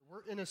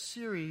in a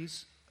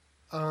series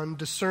on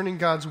discerning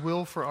God's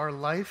will for our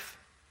life.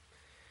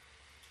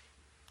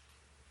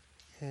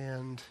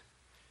 And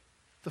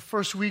the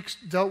first weeks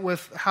dealt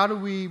with how do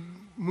we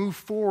move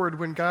forward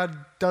when God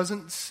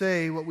doesn't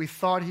say what we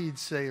thought he'd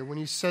say, or when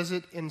he says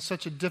it in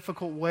such a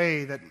difficult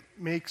way that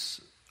makes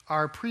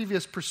our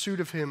previous pursuit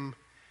of him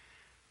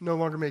no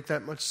longer make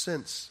that much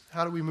sense.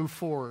 How do we move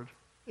forward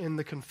in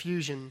the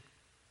confusion?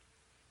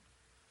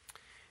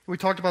 We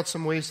talked about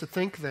some ways to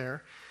think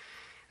there.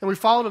 And we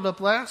followed it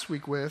up last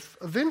week with,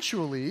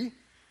 eventually,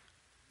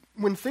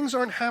 when things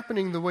aren't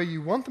happening the way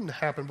you want them to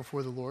happen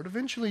before the Lord,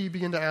 eventually you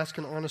begin to ask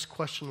an honest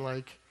question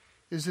like,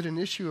 is it an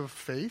issue of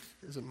faith?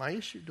 Is it my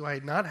issue? Do I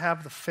not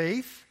have the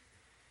faith?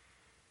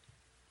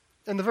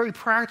 And the very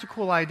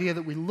practical idea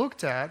that we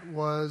looked at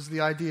was the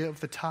idea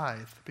of the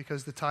tithe,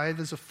 because the tithe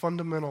is a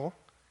fundamental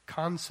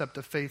concept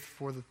of faith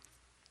for the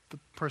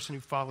person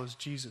who follows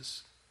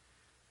Jesus.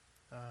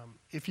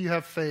 If you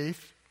have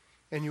faith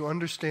and you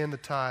understand the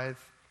tithe,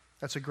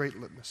 that's a great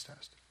litmus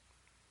test.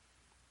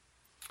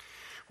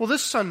 Well,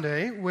 this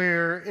Sunday,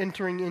 we're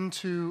entering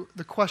into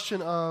the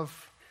question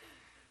of,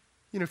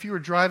 if you were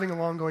driving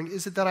along going,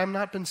 is it that I've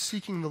not been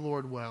seeking the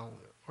Lord well,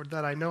 or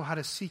that I know how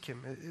to seek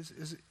him?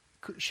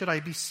 Should I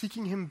be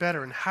seeking him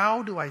better? And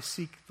how do I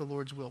seek the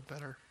Lord's will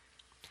better?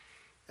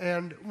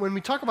 And when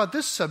we talk about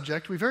this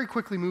subject, we very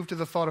quickly move to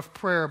the thought of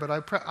prayer, but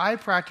I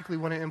practically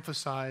want to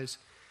emphasize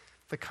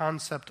the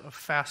concept of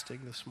fasting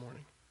this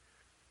morning.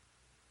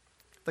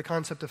 The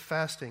concept of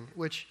fasting,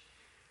 which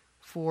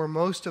for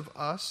most of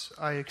us,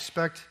 I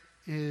expect,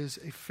 is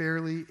a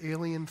fairly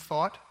alien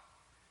thought.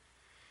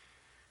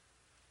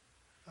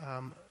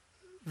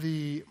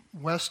 The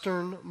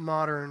Western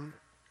modern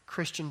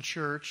Christian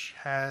church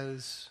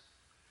has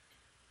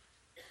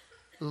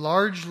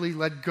largely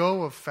let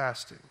go of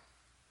fasting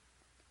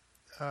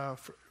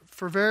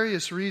for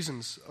various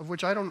reasons, of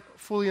which I don't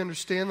fully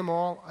understand them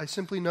all. I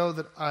simply know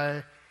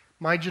that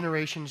my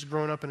generation's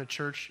grown up in a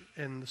church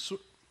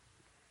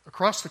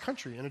across the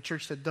country, in a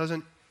church that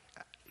doesn't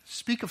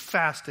speak of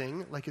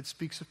fasting like it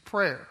speaks of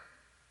prayer.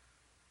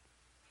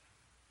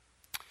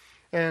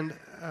 And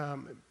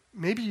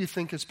maybe you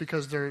think it's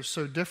because they're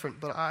so different,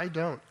 but I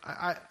don't.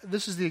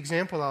 This is the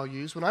example I'll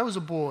use. When I was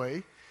a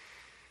boy,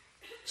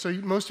 so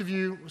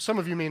some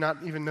of you may not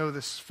even know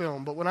this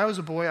film, but when I was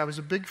a boy, I was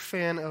a big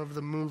fan of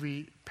the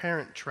movie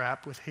Parent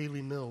Trap with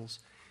Hayley Mills.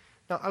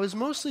 Now, I was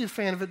mostly a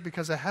fan of it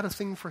because I had a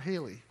thing for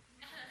Hayley.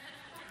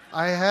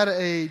 I had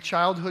a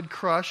childhood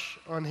crush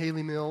on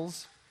Hayley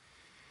Mills.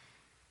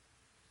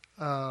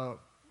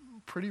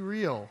 Pretty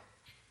real.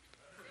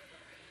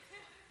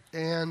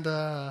 And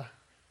but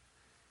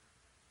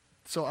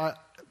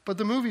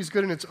the movie's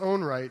good in its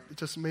own right. It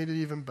just made it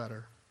even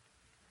better.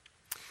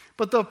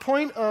 But the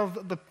point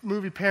of the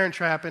movie Parent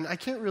Trap, and I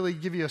can't really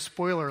give you a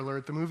spoiler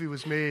alert, the movie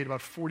was made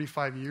about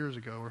 45 years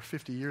ago or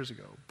 50 years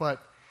ago,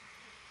 but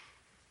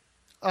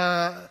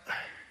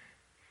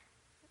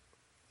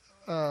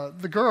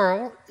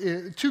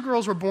two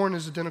girls were born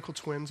as identical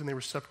twins, and they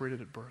were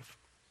separated at birth.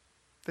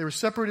 They were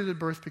separated at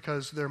birth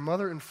because their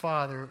mother and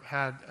father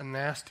had a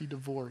nasty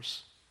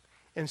divorce.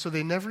 And so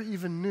they never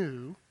even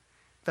knew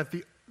that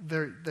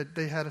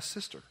they had a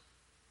sister,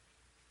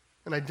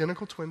 an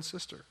identical twin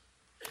sister.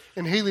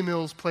 And Hayley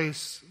Mills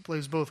plays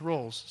both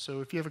roles.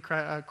 So if you have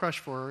a crush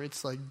for her,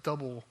 it's like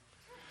double.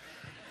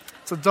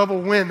 It's a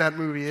double win, that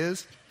movie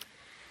is.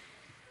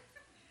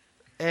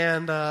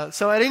 And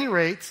so at any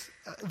rate,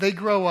 they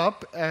grow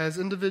up as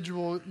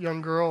individual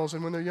young girls,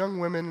 and when they're young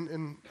women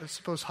in, I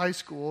suppose, high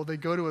school, they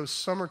go to a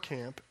summer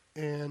camp,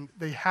 and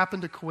they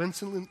happen to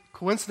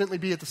coincidentally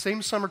be at the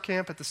same summer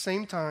camp at the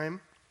same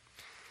time,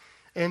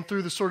 and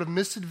through the sort of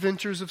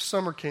misadventures of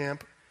summer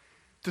camp,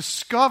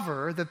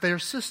 discover that they're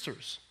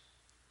sisters.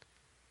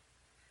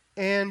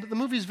 And the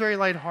movie is very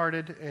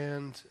lighthearted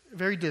and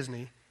very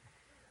Disney,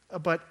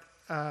 but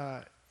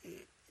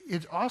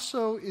it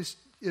also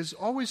is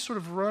always sort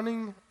of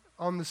running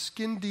on the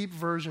skin-deep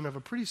version of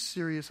a pretty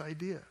serious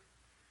idea,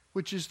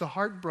 which is the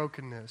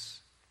heartbrokenness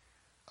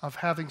of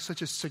having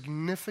such a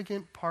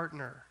significant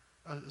partner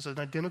as an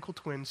identical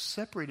twin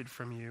separated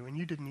from you, and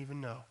you didn't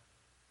even know.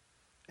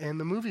 And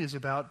the movie is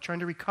about trying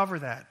to recover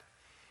that,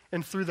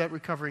 and through that,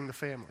 recovering the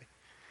family.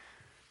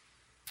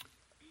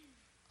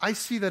 I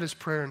see that as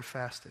prayer and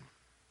fasting.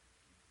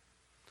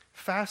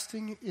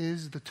 Fasting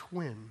is the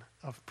twin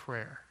of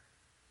prayer.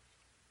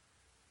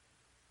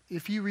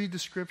 If you read the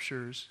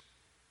scriptures,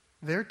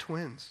 they're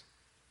twins.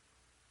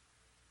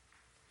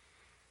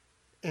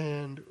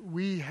 And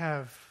we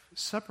have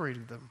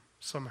separated them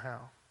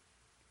somehow.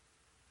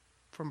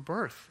 From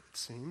birth, it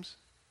seems.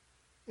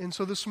 And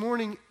so this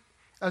morning,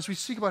 as we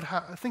think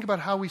about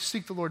how we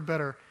seek the Lord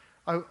better,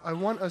 I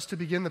want us to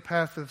begin the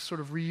path of sort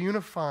of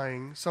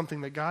reunifying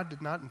something that God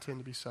did not intend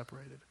to be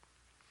separated.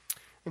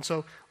 And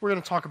so we're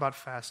going to talk about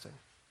fasting.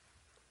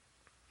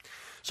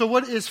 So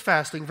what is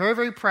fasting? Very,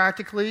 very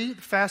practically,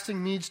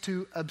 fasting means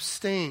to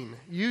abstain,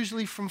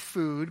 usually from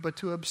food, but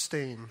to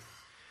abstain.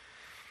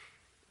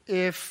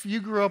 If you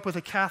grew up with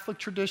a Catholic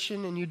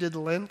tradition and you did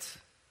Lent,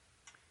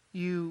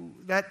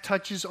 that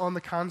touches on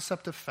the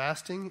concept of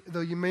fasting.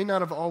 Though you may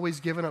not have always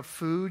given up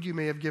food, you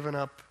may have given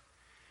up,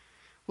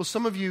 well,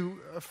 some of you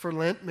for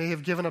Lent may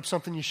have given up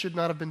something you should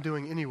not have been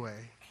doing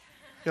anyway.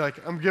 You're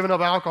like, I'm giving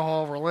up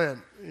alcohol for Lent,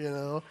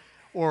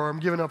 or I'm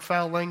giving up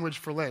foul language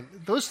for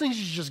Lent. Those things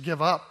you just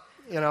give up,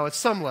 at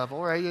some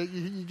level, right?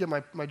 You get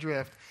my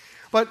drift.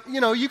 But,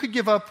 you could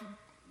give up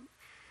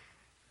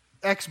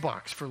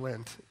Xbox for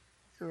Lent,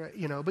 right?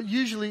 But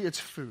usually it's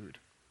food.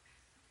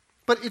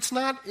 But it's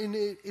not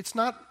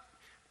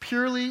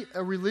purely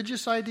a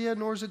religious idea,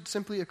 nor is it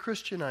simply a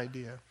Christian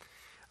idea.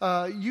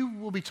 You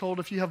will be told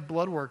if you have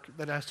blood work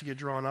that has to get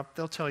drawn up,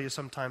 they'll tell you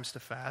sometimes to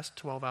fast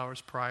 12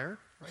 hours prior,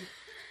 right?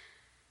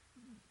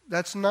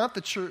 That's not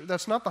the church,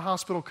 that's not the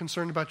hospital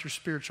concerned about your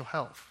spiritual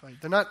health. Right?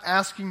 They're not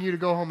asking you to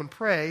go home and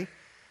pray.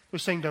 They're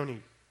saying don't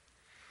eat.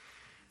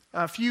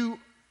 If you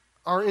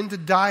are into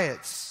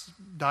diets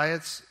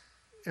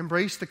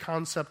embrace the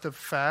concept of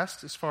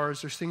fast as far as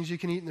there's things you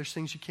can eat and there's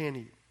things you can't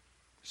eat.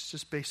 It's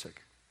just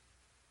basic.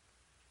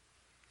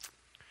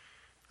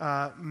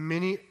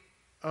 Many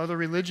other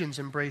religions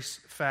embrace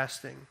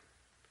fasting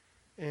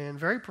in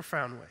very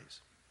profound ways.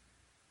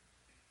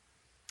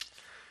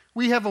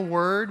 We have a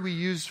word we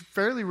use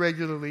fairly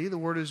regularly. The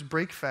word is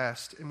break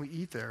fast, and we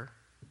eat there.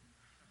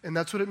 And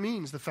that's what it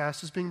means. The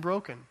fast is being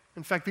broken.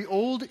 In fact, the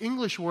old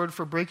English word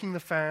for breaking the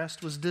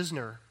fast was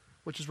disner,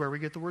 which is where we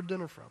get the word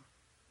dinner from.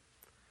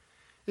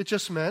 It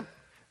just meant,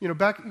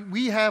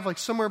 we have like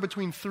somewhere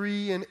between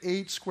 3 and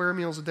 8 square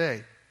meals a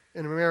day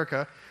in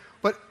America.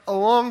 But a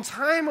long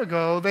time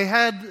ago, they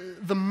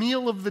had the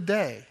meal of the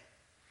day.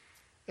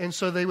 And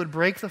so they would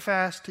break the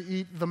fast to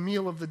eat the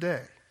meal of the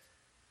day.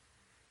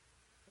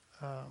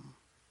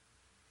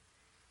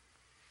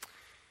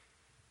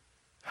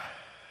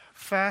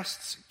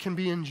 Fasts can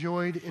be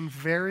enjoyed in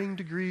varying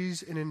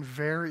degrees and in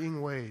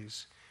varying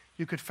ways.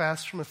 You could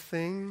fast from a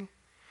thing.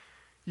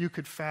 You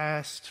could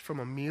fast from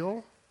a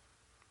meal.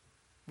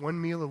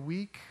 1 meal a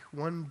week,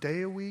 1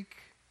 day a week,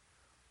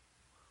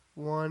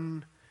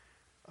 1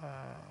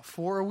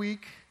 for a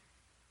week.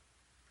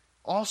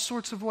 All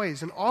sorts of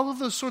ways. And all of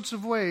those sorts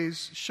of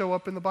ways show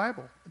up in the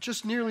Bible.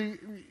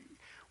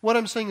 What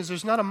I'm saying is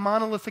there's not a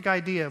monolithic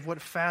idea of what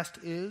fast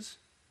is,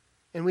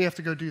 and we have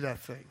to go do that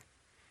thing.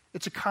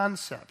 It's a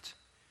concept.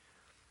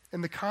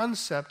 And the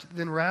concept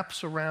then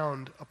wraps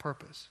around a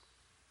purpose.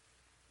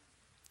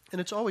 And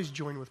it's always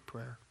joined with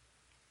prayer.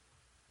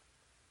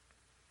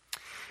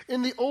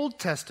 In the Old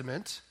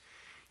Testament,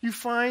 you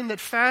find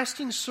that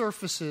fasting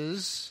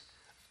surfaces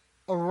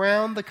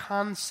around the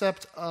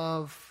concept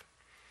of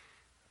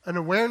an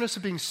awareness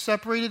of being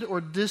separated or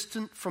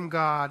distant from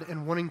God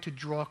and wanting to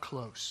draw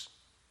close.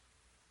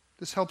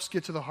 This helps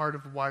get to the heart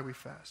of why we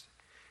fast,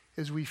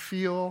 is we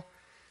feel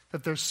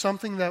that there's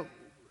something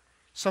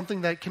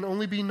that can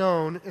only be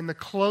known in the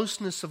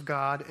closeness of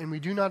God, and we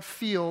do not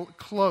feel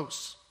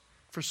close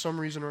for some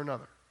reason or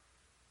another.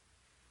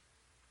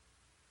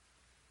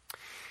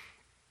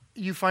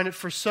 You find it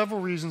for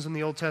several reasons in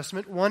the Old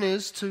Testament. One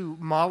is to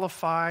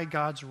mollify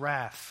God's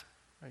wrath.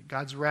 Right?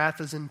 God's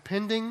wrath is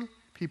impending.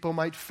 People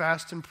might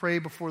fast and pray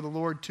before the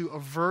Lord to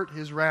avert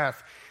his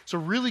wrath. So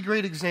a really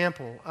great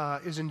example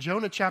is in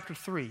Jonah chapter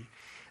 3.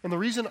 And the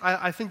reason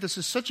I think this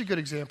is such a good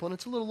example, and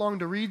it's a little long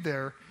to read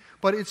there,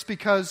 but it's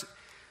because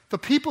the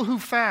people who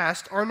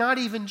fast are not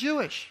even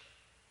Jewish.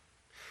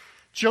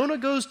 Jonah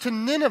goes to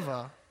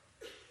Nineveh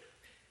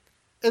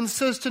and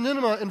says to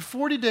Nineveh, in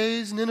 40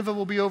 days Nineveh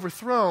will be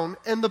overthrown.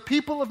 And the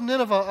people of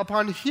Nineveh,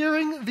 upon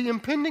hearing the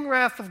impending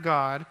wrath of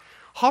God,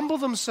 humble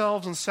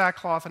themselves in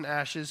sackcloth and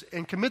ashes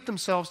and commit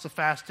themselves to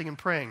fasting and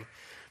praying.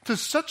 To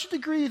such a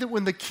degree that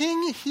when the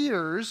king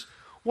hears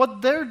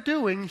what they're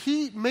doing,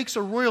 he makes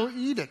a royal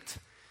edict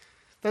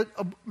that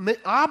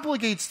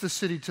obligates the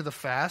city to the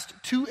fast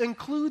to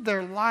include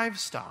their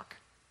livestock.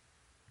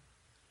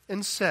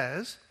 And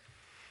says,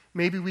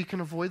 maybe we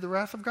can avoid the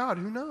wrath of God.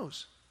 Who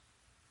knows?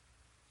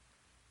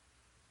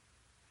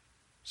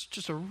 It's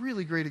just a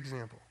really great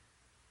example.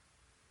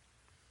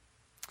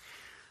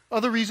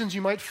 Other reasons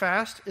you might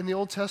fast in the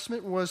Old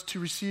Testament was to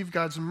receive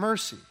God's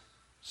mercy.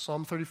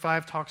 Psalm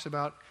 35 talks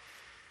about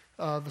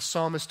the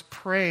psalmist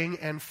praying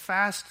and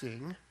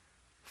fasting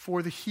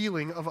for the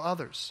healing of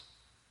others.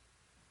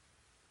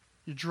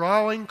 You're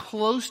drawing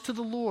close to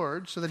the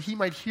Lord so that he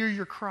might hear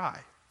your cry.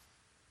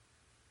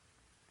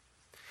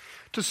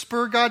 To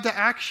spur God to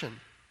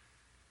action,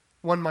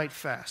 one might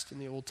fast in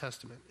the Old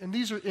Testament. And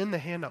these are in the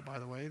handout, by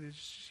the way. I'm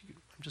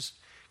just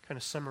kind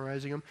of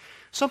summarizing them.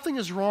 Something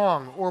is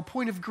wrong, or a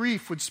point of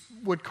grief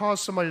would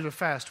cause somebody to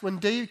fast. When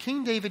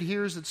King David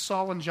hears that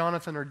Saul and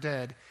Jonathan are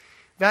dead,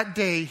 that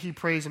day he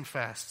prays and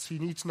fasts. He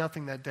eats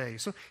nothing that day.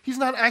 So he's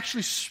not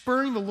actually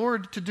spurring the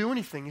Lord to do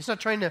anything. He's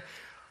not trying to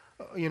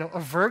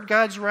avert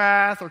God's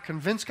wrath or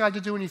convince God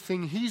to do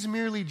anything. He's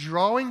merely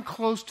drawing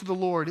close to the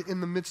Lord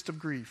in the midst of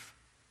grief.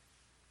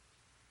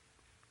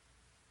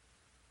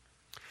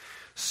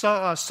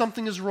 So,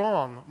 something is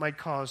wrong might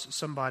cause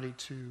somebody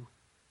to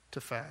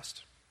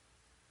fast.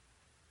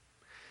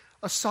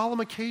 A solemn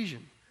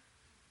occasion.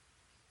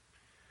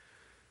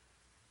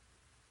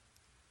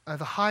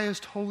 the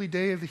highest holy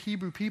day of the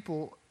Hebrew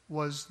people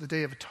was the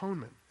Day of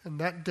Atonement. And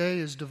that day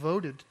is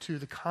devoted to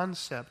the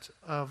concept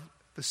of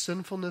the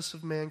sinfulness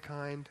of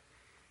mankind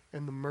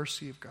and the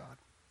mercy of God.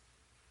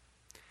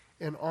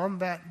 And on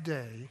that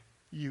day,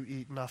 you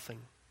eat nothing.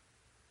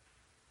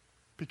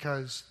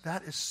 Because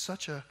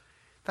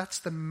that's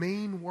the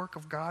main work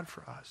of God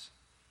for us.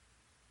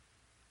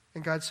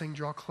 And God's saying,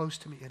 draw close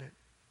to me in it.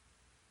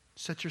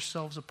 Set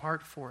yourselves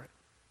apart for it.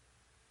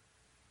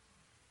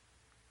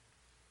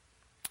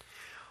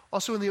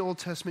 Also in the Old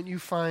Testament, you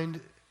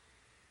find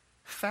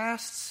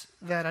fasts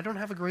that, I don't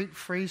have a great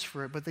phrase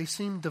for it, but they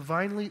seem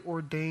divinely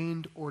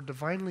ordained or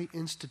divinely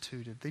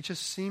instituted. They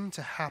just seem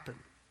to happen.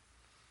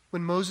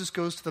 When Moses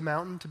goes to the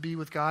mountain to be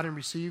with God and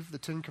receive the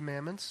 10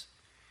 Commandments,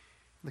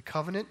 the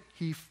covenant,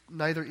 he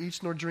neither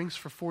eats nor drinks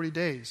for 40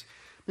 days.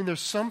 I mean,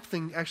 there's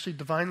something actually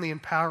divinely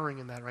empowering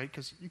in that, right?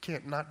 Because you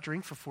can't not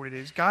drink for 40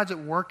 days. God's at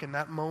work in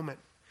that moment.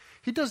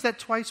 He does that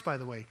twice, by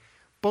the way.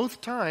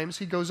 Both times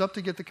he goes up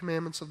to get the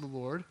commandments of the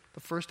Lord, the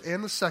first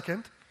and the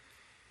second.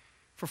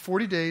 For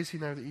 40 days he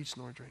neither eats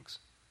nor drinks.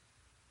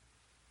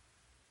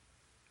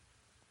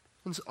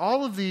 And so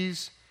all of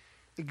these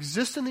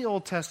exist in the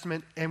Old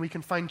Testament, and we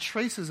can find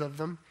traces of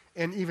them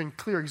and even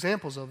clear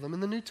examples of them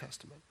in the New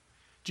Testament.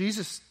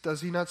 Jesus,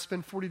 does he not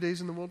spend 40 days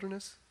in the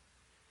wilderness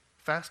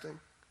fasting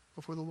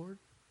before the Lord?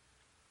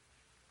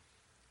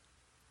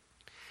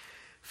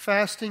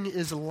 Fasting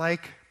is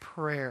like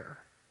prayer.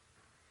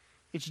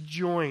 It's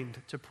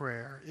joined to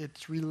prayer.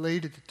 It's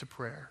related to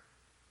prayer.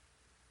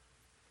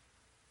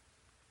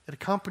 It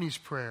accompanies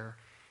prayer,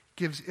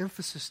 gives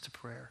emphasis to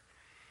prayer.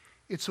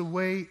 It's a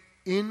way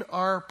in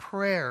our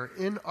prayer,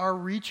 in our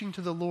reaching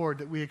to the Lord,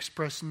 that we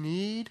express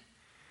need,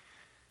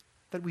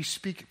 that we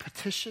speak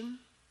petition.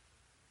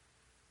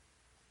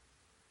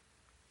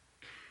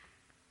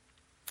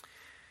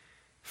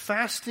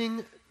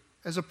 Fasting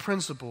as a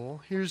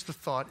principle, here's the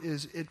thought,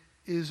 it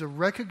is a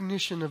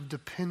recognition of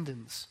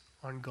dependence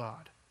on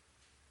God.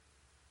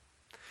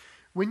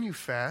 When you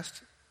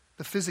fast,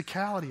 the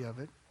physicality of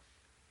it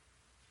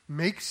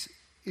makes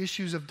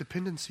issues of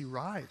dependency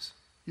rise.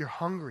 You're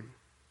hungry.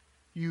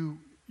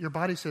 Your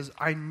body says,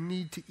 I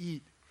need to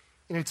eat.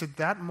 And it's at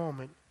that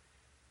moment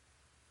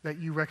that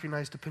you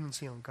recognize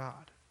dependency on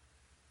God.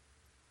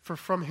 For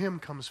from him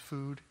comes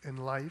food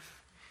and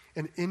life,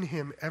 and in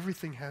him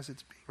everything has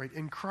its being, right?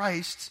 In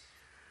Christ,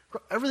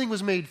 everything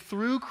was made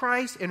through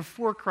Christ and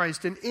for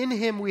Christ, and in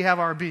him we have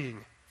our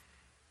being.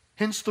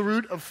 Hence the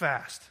root of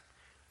fast.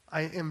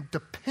 I am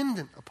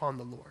dependent upon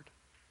the Lord.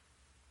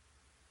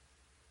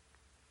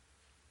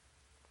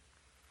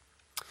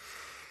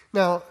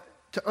 Now,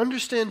 to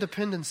understand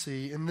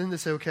dependency and then to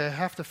say, okay, I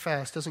have to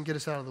fast, doesn't get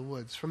us out of the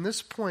woods. From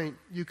this point,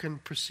 you can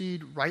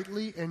proceed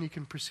rightly and you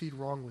can proceed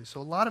wrongly.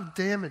 So a lot of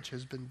damage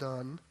has been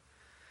done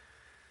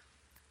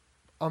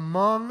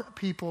among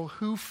people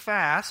who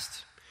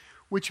fast,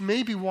 which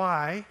may be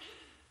why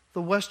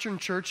the Western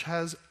church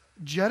has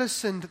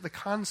jettisoned the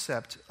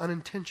concept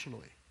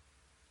unintentionally.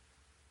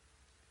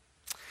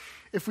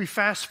 If we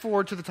fast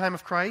forward to the time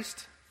of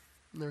Christ,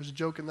 and there's a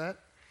joke in that,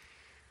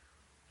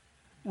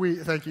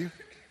 thank you.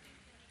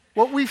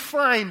 What we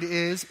find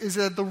is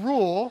that the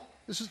rule,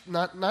 this is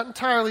not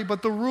entirely,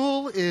 but the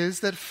rule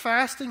is that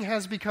fasting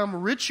has become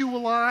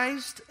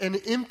ritualized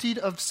and emptied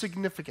of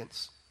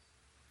significance.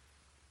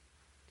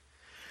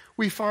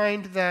 We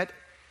find that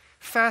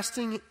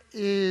fasting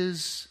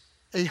is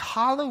a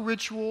hollow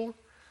ritual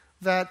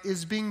that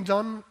is being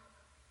done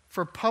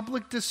for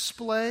public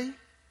display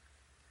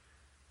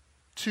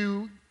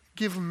to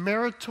give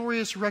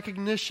meritorious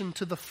recognition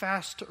to the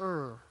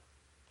faster.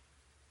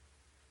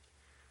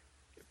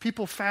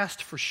 People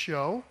fast for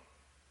show.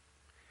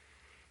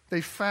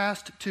 They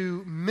fast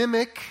to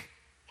mimic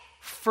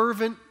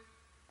fervent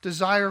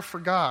desire for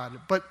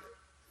God. But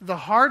the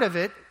heart of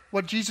it,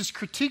 what Jesus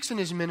critiques in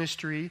his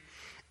ministry,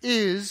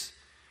 is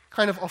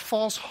kind of a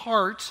false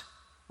heart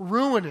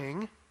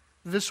ruining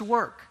this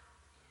work.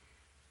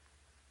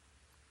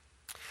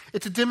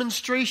 It's a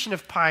demonstration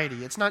of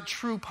piety. It's not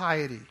true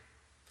piety.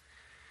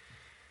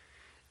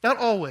 Not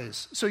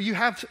always. So you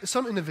have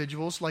some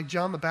individuals like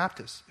John the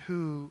Baptist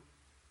who,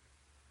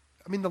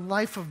 the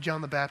life of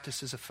John the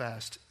Baptist is a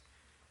fast.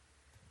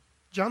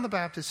 John the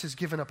Baptist has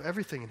given up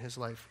everything in his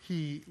life.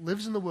 He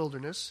lives in the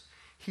wilderness.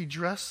 He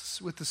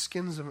dresses with the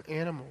skins of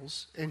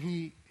animals,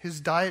 and his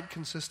diet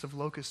consists of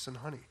locusts and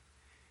honey.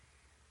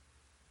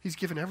 He's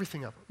given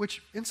everything up,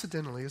 which,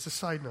 incidentally, as a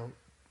side note,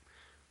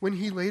 when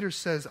he later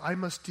says, I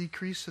must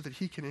decrease so that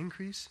he can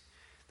increase,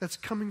 that's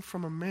coming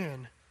from a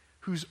man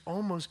who's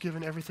almost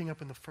given everything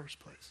up in the first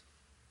place.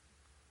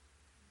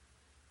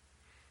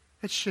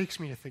 It shakes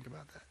me to think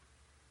about that.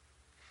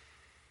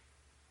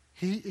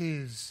 He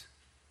is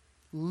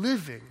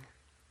living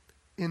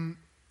in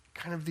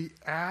kind of the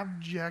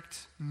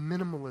abject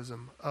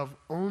minimalism of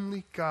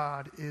only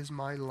God is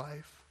my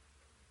life,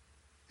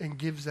 and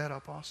gives that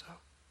up also.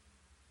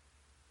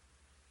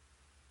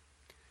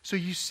 So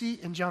you see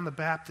in John the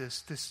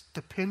Baptist this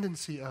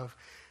dependency of,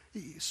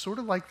 sort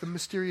of like the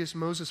mysterious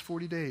Moses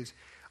 40 days,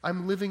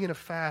 I'm living in a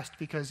fast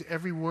because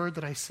every word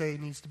that I say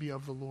needs to be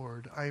of the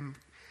Lord. I'm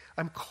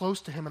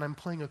close to him and I'm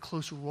playing a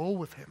close role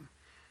with him.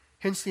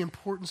 Hence the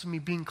importance of me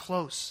being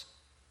close.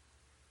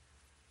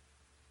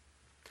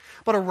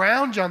 But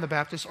around John the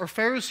Baptist are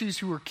Pharisees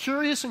who are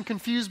curious and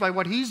confused by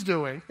what he's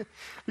doing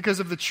because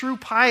of the true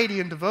piety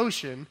and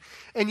devotion,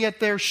 and yet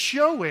they're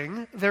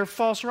showing their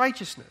false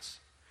righteousness.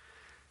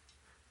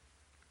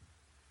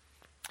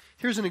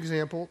 Here's an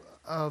example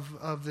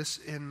of this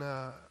in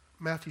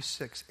Matthew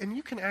 6. And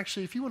you can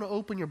actually, if you want to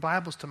open your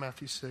Bibles to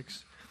Matthew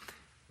 6,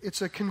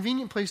 it's a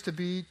convenient place to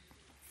be.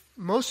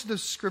 Most of the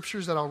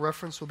scriptures that I'll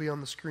reference will be on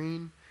the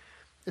screen.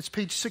 It's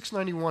page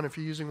 691 if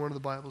you're using one of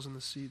the Bibles in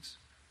the seats.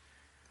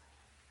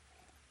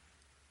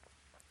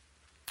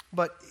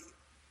 But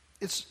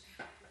it's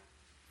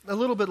a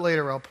little bit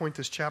later I'll point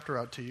this chapter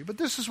out to you. But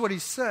this is what he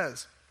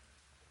says.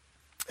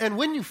 And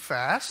when you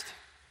fast,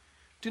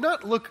 do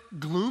not look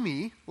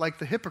gloomy like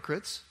the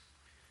hypocrites,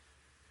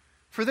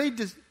 for they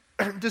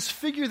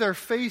disfigure their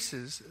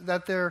faces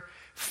that their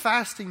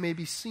fasting may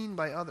be seen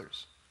by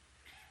others.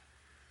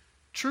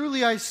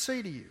 Truly I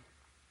say to you,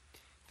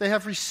 they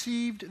have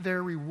received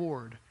their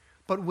reward.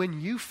 But when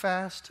you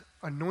fast,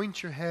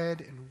 anoint your head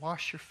and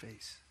wash your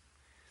face,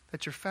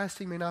 that your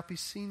fasting may not be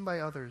seen by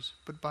others,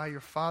 but by your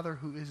Father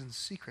who is in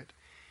secret.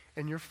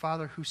 And your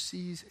Father who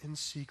sees in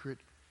secret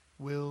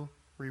will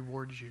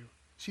reward you.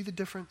 See the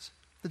difference?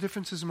 The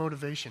difference is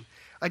motivation.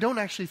 I don't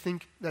actually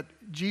think that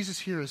Jesus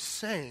here is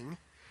saying,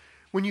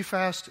 when you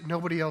fast,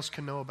 nobody else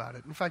can know about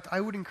it. In fact,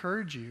 I would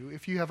encourage you,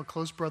 if you have a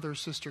close brother or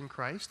sister in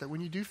Christ, that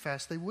when you do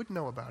fast, they would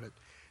know about it.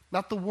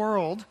 Not the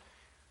world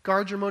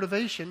guards your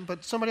motivation,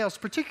 but somebody else,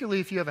 particularly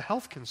if you have a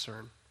health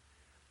concern.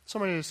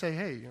 Somebody to say,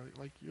 hey,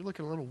 you're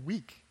looking a little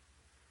weak.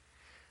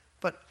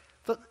 But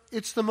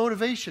it's the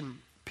motivation.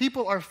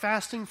 People are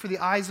fasting for the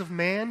eyes of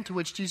man, to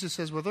which Jesus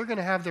says, well, they're going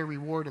to have their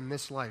reward in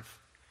this life.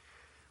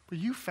 But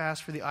you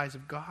fast for the eyes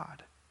of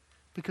God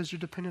because you're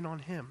dependent on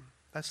him.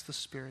 That's the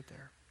spirit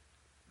there.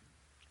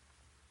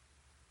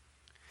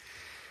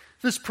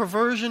 This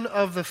perversion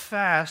of the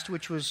fast,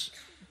 which was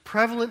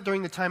prevalent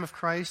during the time of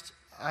Christ,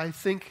 I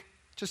think,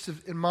 just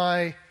in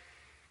my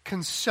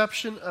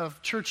conception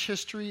of church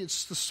history,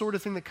 it's the sort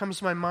of thing that comes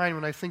to my mind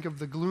when I think of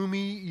the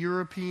gloomy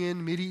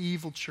European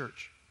medieval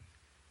church.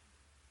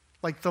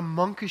 Like the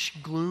monkish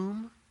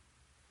gloom,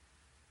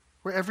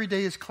 where every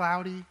day is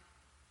cloudy,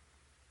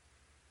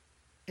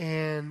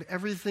 and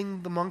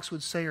everything the monks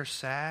would say are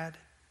sad,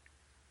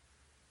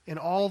 and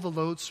all the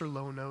notes are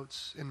low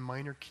notes in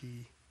minor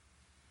key.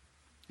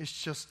 It's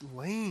just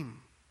lame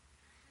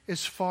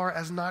as far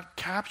as not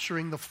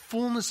capturing the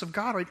fullness of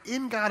God. Right?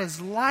 In God is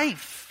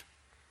life.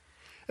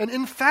 And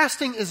in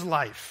fasting is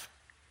life.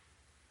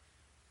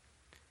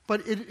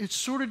 But it's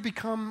sort of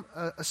become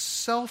a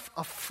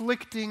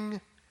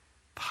self-afflicting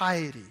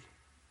piety.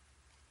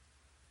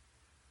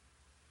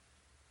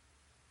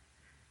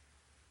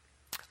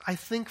 I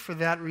think for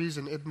that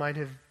reason it might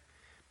have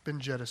been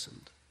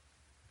jettisoned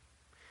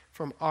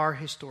from our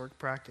historic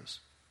practice.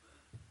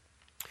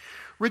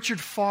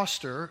 Richard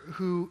Foster,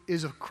 who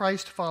is a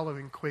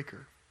Christ-following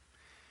Quaker,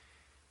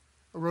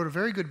 wrote a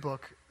very good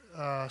book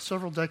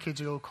several decades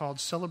ago called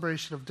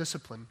Celebration of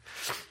Discipline.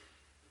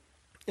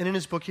 And in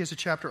his book, he has a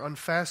chapter on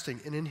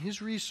fasting. And in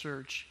his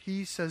research,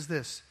 he says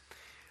this,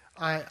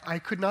 I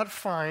could not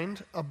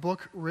find a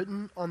book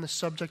written on the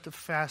subject of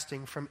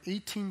fasting from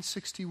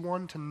 1861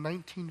 to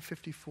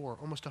 1954,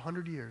 almost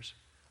 100 years.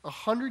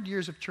 100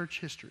 years of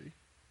church history,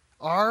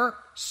 our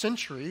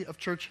century of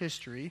church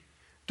history,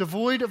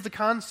 devoid of the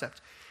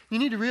concept. You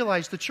need to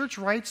realize the church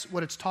writes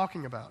what it's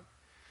talking about.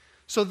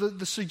 So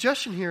the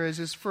suggestion here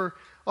is for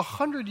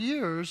 100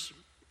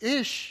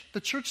 years-ish,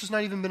 the church has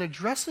not even been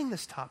addressing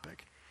this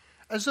topic,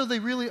 as though they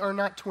really are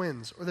not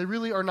twins, or they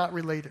really are not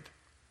related.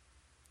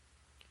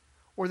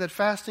 Or that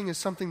fasting is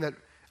something that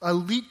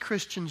elite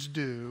Christians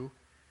do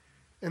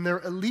in their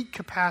elite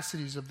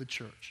capacities of the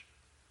church.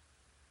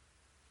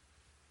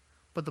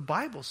 But the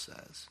Bible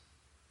says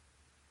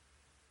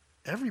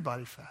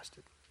everybody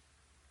fasted.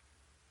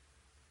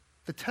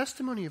 The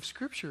testimony of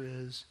Scripture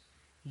is,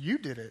 you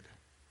did it,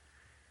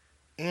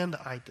 and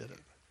I did it.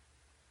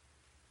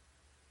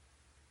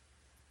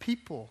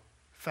 People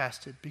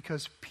fasted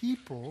because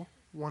people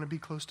want to be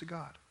close to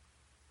God.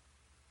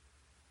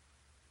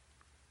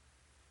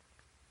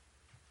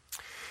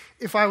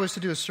 If I was to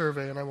do a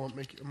survey, and I won't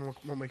make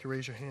you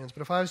raise your hands,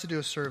 but if I was to do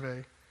a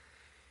survey,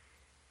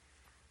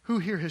 who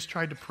here has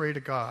tried to pray to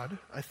God?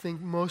 I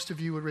think most of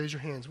you would raise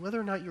your hands. Whether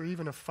or not you're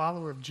even a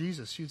follower of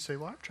Jesus, you'd say,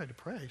 well, I've tried to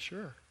pray,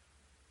 sure.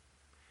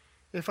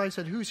 If I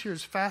said, who's here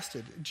has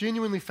fasted,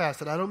 genuinely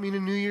fasted, I don't mean a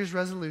New Year's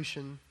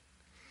resolution.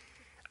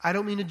 I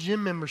don't mean a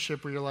gym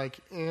membership where you're like,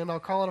 and I'll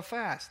call it a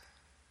fast.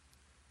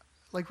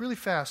 Like really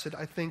fasted,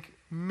 I think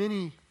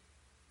many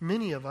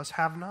of us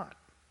have not.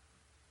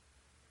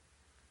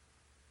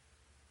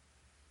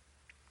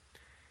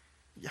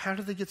 How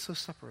did they get so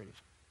separated?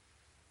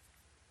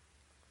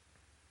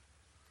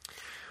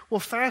 Well,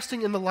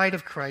 fasting in the light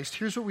of Christ,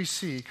 here's what we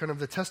see, kind of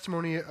the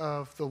testimony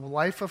of the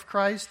life of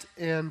Christ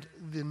and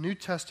the New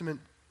Testament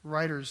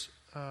writers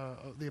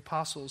of the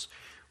apostles,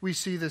 we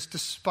see this.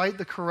 Despite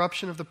the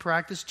corruption of the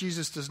practice,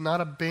 Jesus does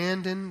not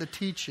abandon the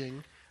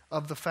teaching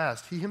of the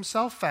fast. He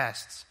himself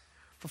fasts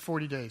for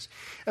 40 days.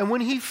 And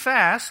when he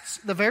fasts,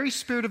 the very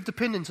spirit of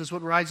dependence is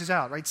what rises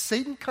out, right?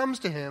 Satan comes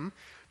to him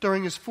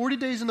during his 40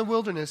 days in the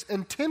wilderness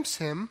and tempts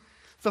him.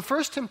 The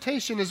first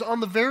temptation is on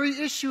the very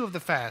issue of the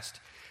fast.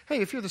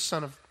 Hey, if you're the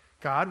Son of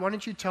God, why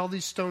don't you tell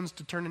these stones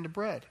to turn into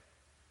bread?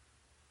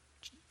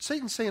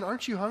 Satan's saying,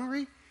 aren't you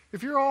hungry?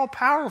 If you're all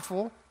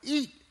powerful,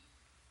 eat.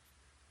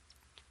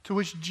 To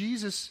which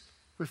Jesus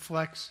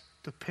reflects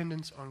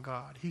dependence on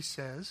God. He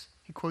says,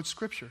 he quotes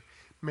Scripture,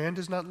 man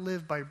does not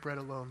live by bread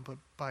alone, but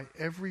by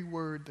every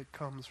word that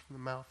comes from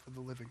the mouth of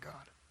the living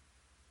God.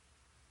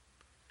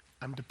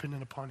 I'm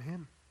dependent upon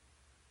him.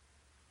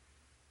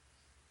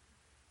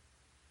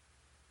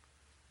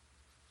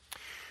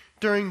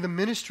 During the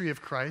ministry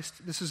of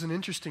Christ, this is an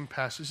interesting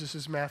passage. This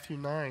is Matthew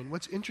 9.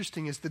 What's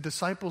interesting is the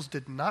disciples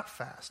did not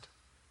fast.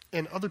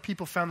 And other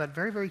people found that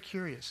very, very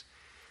curious.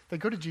 They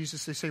go to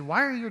Jesus, they say,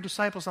 why are your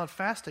disciples not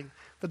fasting?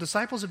 The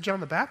disciples of John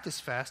the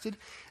Baptist fasted.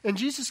 And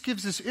Jesus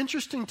gives this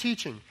interesting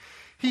teaching.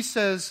 He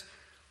says,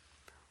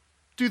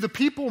 do the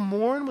people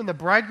mourn when the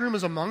bridegroom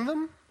is among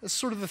them? It's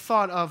sort of the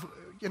thought of,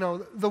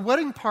 the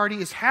wedding party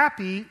is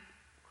happy.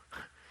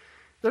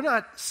 They're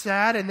not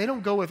sad and they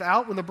don't go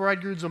without when the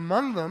bridegroom's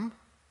among them.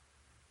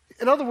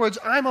 In other words,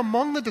 I'm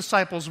among the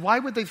disciples. Why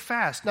would they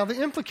fast? Now,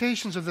 the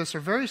implications of this are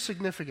very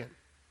significant.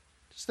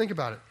 Just think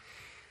about it.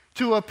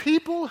 To a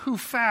people who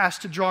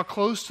fast to draw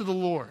close to the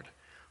Lord,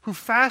 who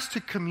fast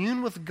to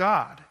commune with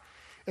God,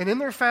 and in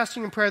their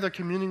fasting and prayer, they're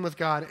communing with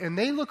God, and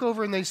they look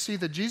over and they see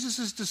that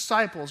Jesus'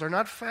 disciples are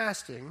not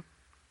fasting,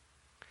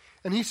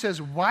 and he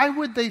says, why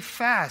would they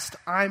fast?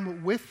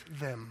 I'm with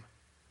them.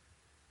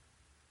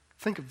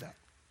 Think of that.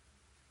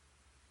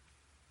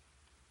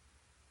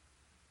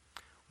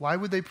 Why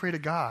would they pray to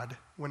God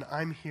when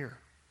I'm here?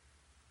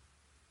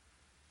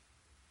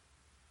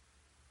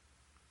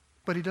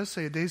 But he does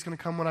say a day is going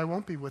to come when I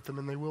won't be with them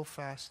and they will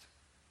fast.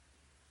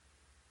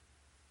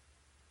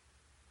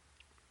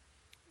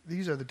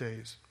 These are the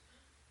days.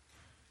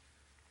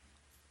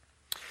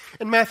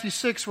 In Matthew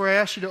 6, where I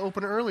asked you to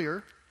open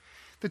earlier,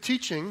 the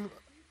teaching,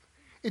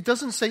 it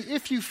doesn't say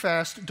if you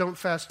fast, don't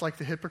fast like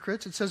the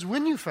hypocrites. It says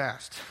when you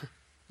fast,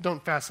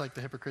 don't fast like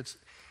the hypocrites.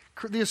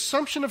 The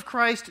assumption of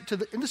Christ,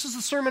 and this is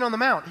the Sermon on the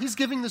Mount. He's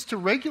giving this to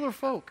regular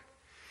folk.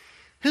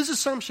 His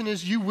assumption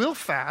is you will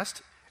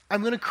fast.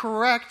 I'm going to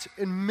correct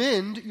and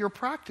mend your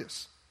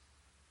practice.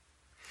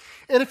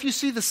 And if you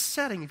see the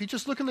setting, if you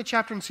just look in the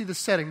chapter and see the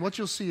setting, what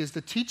you'll see is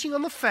the teaching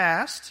on the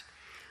fast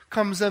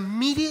comes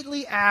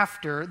immediately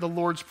after the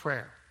Lord's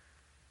Prayer.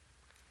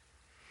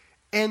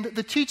 And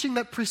the teaching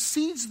that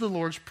precedes the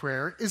Lord's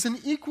Prayer is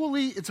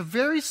it's a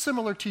very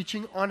similar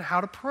teaching on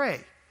how to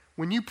pray.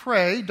 When you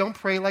pray, don't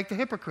pray like the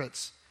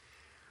hypocrites.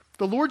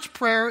 The Lord's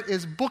Prayer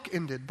is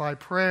bookended by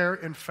prayer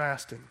and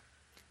fasting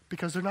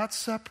because they're not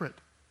separate.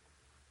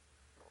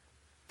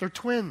 They're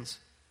twins.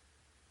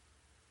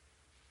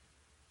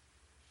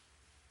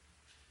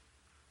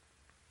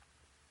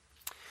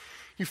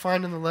 You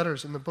find in the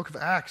letters in the book of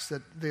Acts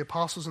that the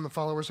apostles and the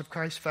followers of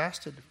Christ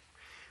fasted.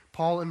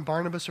 Paul and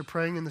Barnabas are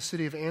praying in the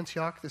city of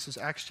Antioch. This is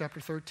Acts chapter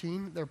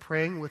 13. They're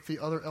praying with the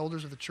other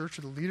elders of the church,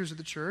 or the leaders of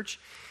the church.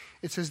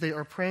 It says they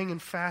are praying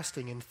and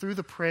fasting. And through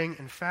the praying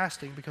and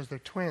fasting, because they're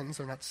twins,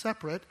 they're not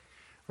separate,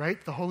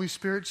 right? The Holy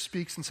Spirit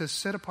speaks and says,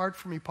 set apart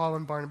for me Paul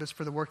and Barnabas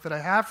for the work that I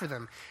have for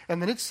them.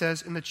 And then it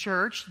says, in the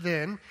church,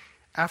 then,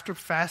 after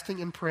fasting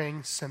and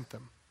praying, sent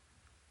them.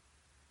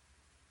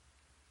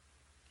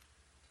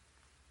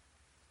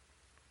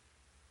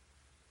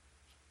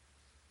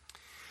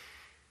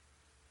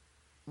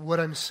 What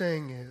I'm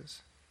saying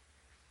is,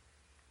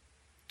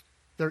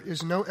 there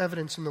is no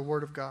evidence in the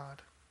Word of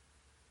God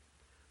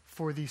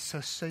for the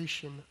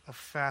cessation of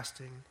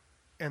fasting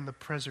and the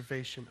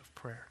preservation of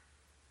prayer.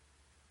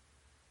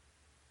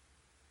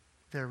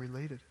 They're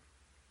related.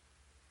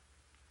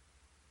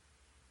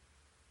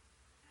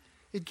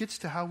 It gets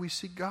to how we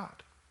seek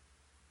God.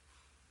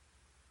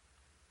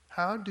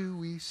 How do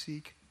we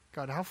seek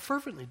God? How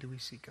fervently do we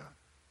seek God?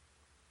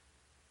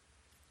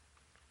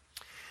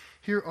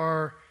 Here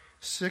are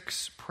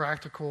 6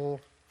 practical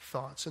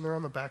thoughts, and they're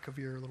on the back of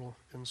your little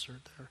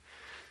insert there.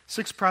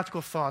 6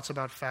 practical thoughts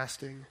about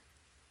fasting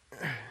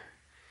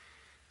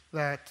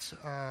that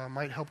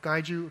might help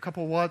guide you. A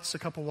couple whats, a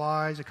couple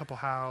whys, a couple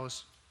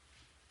hows.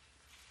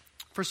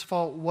 First of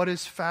all, what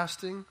is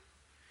fasting?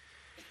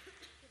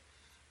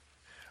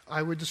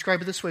 I would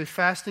describe it this way.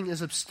 Fasting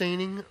is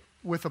abstaining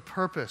with a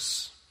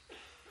purpose.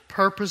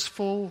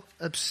 Purposeful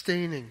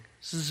abstaining.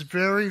 This is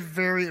very,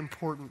 very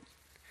important.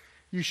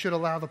 You should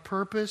allow the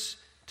purpose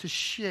to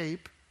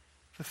shape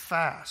the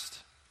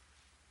fast.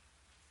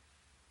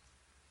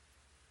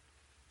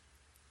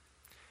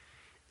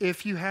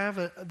 If you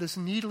have this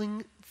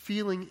needling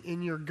feeling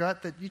in your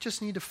gut that you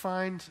just need to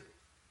find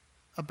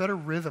a better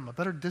rhythm, a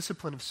better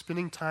discipline of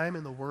spending time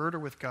in the Word or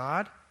with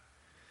God,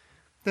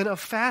 then a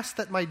fast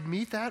that might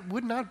meet that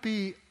would not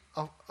be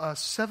a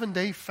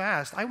 7-day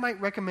fast. I might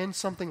recommend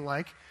something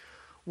like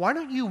why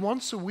don't you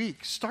once a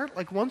week, start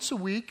like once a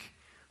week,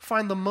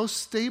 find the most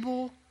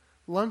stable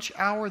lunch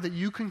hour that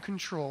you can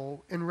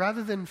control, and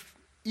rather than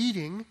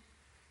eating,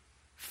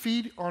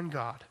 feed on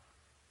God.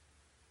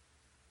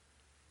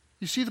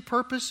 You see the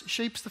purpose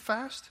shapes the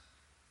fast?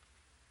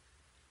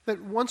 That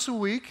once a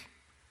week,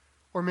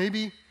 or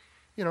maybe,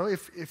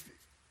 if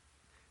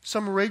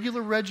some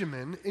regular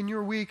regimen in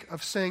your week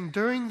of saying,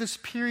 during this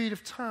period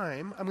of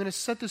time, I'm going to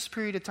set this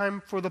period of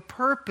time for the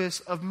purpose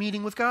of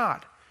meeting with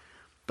God.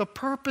 The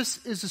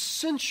purpose is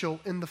essential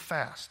in the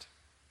fast.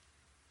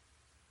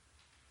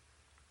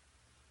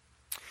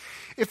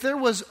 If there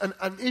was an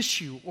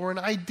issue or an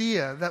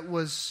idea that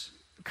was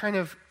kind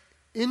of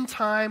in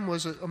time,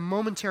 was a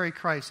momentary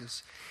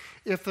crisis,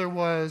 if there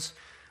was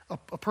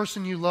a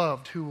person you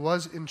loved who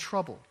was in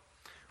trouble,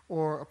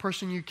 or a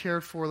person you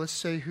cared for, let's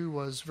say, who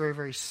was very,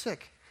 very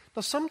sick.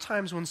 Now,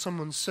 sometimes when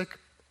someone's sick,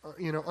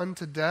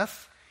 unto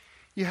death,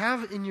 you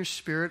have in your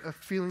spirit a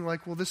feeling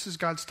like, well, this is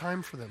God's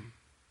time for them.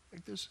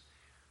 Like there's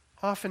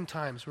often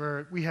times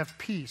where we have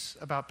peace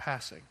about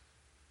passing.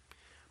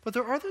 But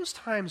there are those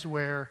times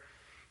where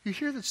you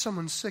hear that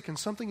someone's sick and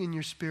something in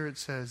your spirit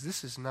says,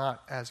 this is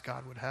not as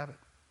God would have it.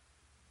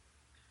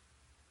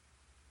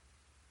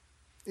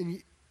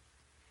 And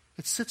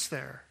it sits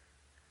there.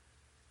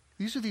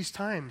 These are these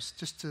times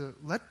just to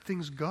let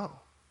things go.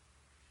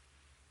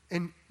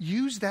 And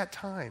use that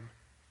time.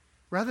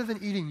 Rather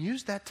than eating,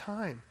 use that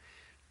time.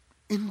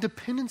 In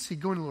dependency,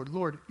 going to the Lord.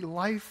 Lord,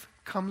 life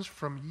comes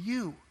from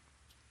you.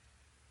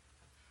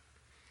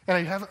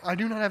 And I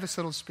do not have a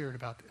settled spirit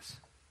about this.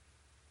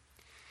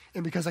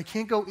 And because I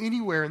can't go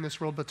anywhere in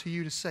this world but to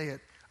you to say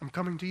it, I'm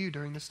coming to you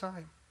during this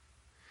time.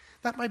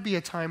 That might be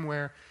a time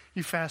where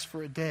you fast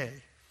for a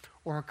day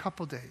or a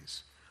couple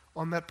days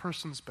on that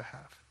person's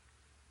behalf.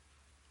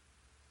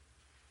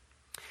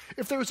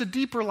 If there was a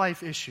deeper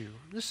life issue,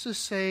 let's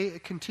just say a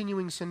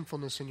continuing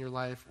sinfulness in your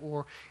life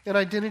or an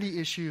identity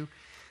issue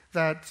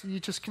that you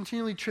just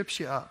continually trips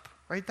you up,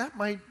 right? That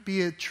might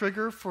be a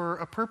trigger for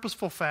a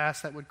purposeful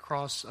fast that would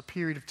cross a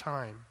period of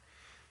time.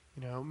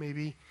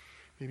 Maybe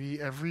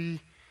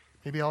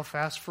I'll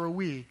fast for a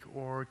week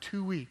or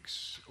 2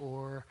 weeks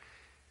or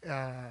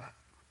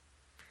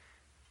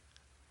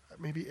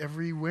maybe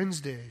every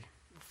Wednesday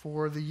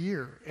for the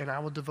year, and I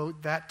will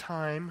devote that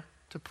time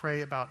to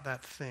pray about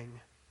that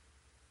thing.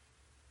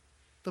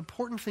 The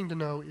important thing to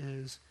know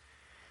is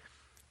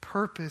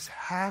purpose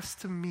has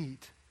to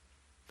meet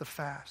the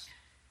fast.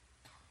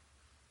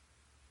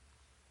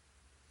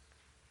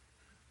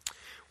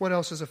 What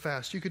else is a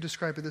fast? You could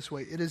describe it this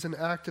way. It is an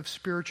act of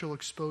spiritual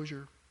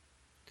exposure.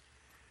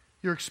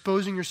 You're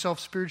exposing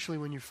yourself spiritually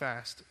when you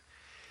fast.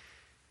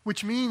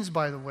 Which means,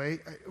 by the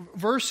way,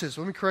 let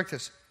me correct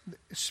this.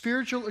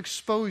 Spiritual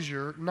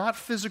exposure, not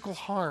physical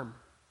harm.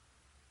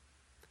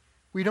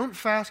 We don't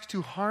fast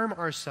to harm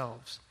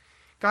ourselves.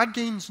 God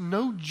gains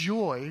no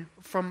joy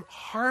from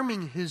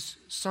harming his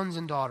sons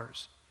and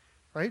daughters,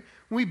 right?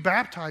 When we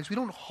baptize, we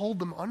don't hold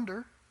them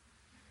under.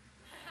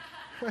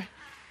 Right?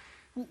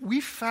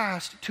 We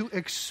fast to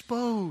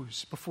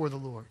expose before the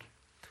Lord,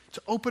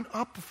 to open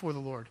up before the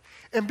Lord.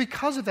 And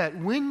because of that,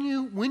 when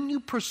you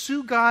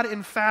pursue God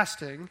in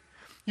fasting,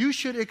 you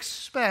should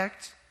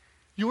expect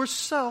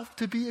yourself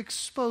to be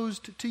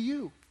exposed to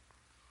you.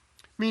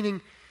 Meaning,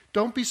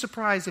 don't be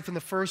surprised if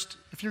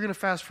you're going to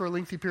fast for a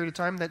lengthy period of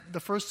time, that the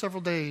first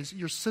several days,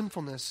 your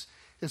sinfulness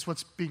is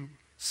what's being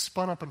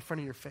spun up in front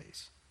of your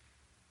face.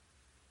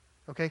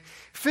 Okay?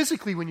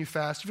 Physically, when you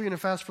fast, if you're going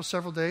to fast for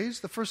several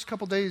days, the first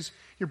couple days,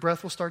 your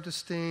breath will start to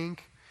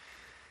stink.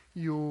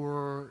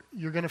 You're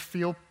going to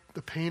feel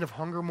the pain of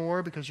hunger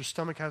more because your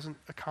stomach hasn't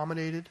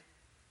accommodated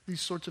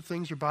these sorts of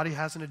things. Your body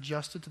hasn't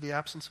adjusted to the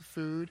absence of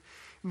food.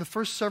 In the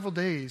first several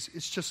days,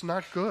 it's just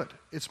not good.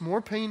 It's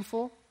more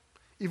painful,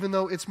 even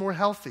though it's more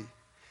healthy.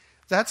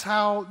 That's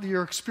how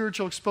your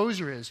spiritual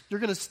exposure is.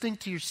 You're going to stink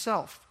to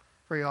yourself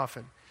very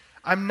often.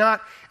 And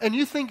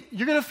you think,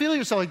 you're going to feel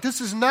yourself like, this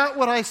is not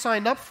what I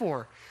signed up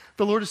for.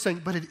 The Lord is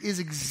saying, but it is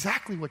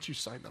exactly what you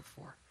signed up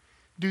for.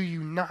 Do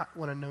you not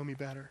want to know me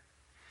better?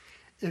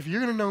 If you're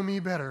going to know me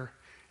better,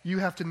 you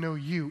have to know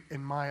you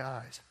in my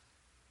eyes.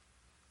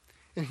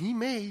 And he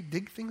may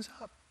dig things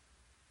up.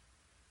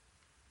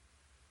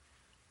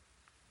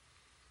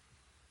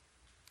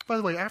 By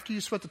the way, after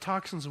you sweat the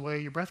toxins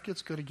away, your breath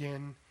gets good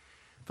again,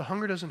 the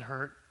hunger doesn't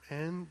hurt,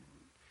 and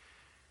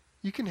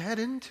you can head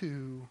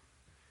into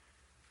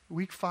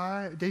week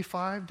 5, day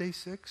 5, day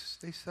 6,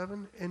 day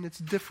 7, and it's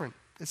different.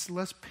 It's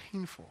less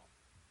painful.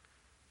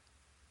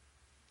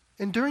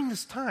 And during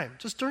this time,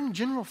 just during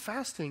general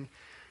fasting,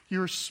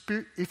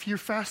 if you're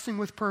fasting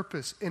with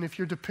purpose, and if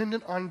you're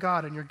dependent on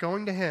God, and you're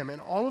going to him,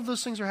 and all of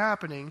those things are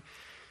happening,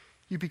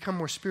 you become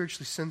more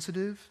spiritually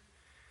sensitive.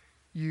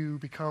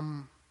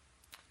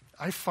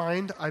 I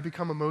find I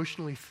become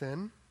emotionally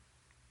thin.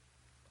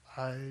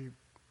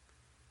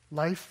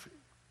 Life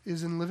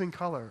is in living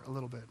color a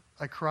little bit.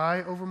 I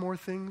cry over more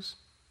things,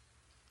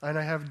 and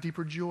I have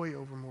deeper joy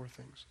over more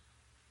things.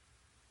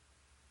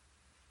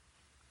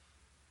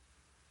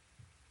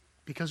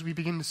 Because we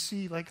begin to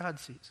see like God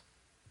sees.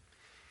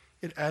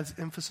 It adds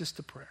emphasis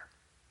to prayer.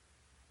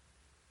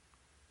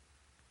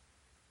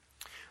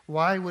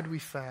 Why would we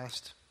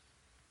fast?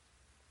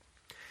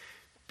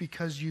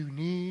 Because you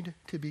need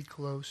to be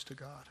close to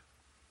God.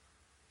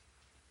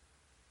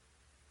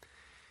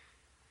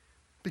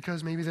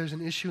 Because maybe there's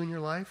an issue in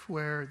your life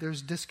where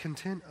there's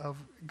discontent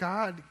of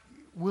God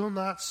will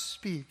not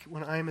speak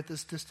when I am at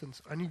this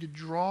distance. I need to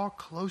draw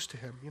close to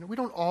him. We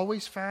don't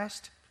always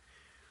fast.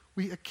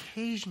 We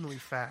occasionally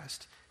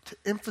fast to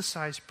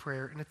emphasize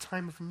prayer in a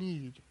time of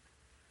need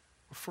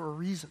or for a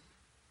reason.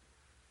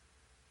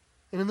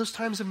 And in those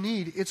times of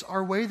need, it's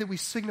our way that we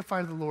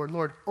signify to the Lord,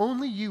 Lord,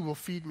 only you will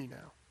feed me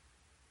now.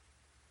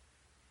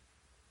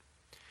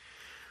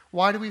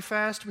 Why do we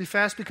fast? We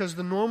fast because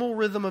the normal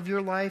rhythm of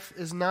your life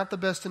is not the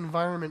best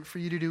environment for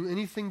you to do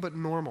anything but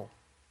normal.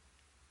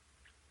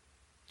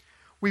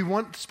 We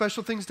want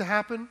special things to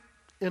happen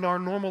in our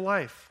normal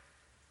life.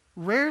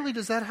 Rarely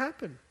does that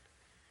happen.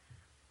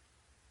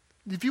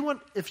 If you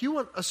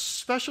want a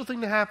special thing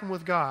to happen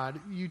with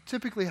God, you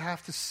typically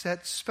have to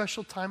set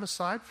special time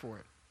aside for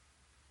it.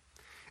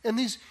 And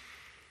these,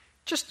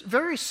 just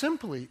very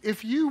simply,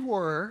 if you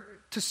were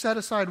to set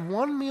aside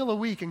one meal a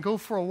week and go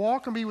for a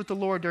walk and be with the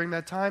Lord during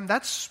that time,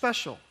 that's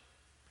special.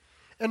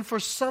 And for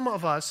some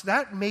of us,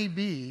 that may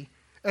be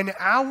an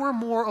hour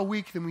more a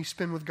week than we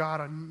spend with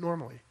God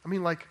normally.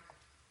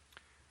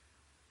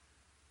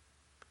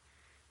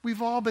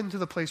 We've all been to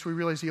the place where we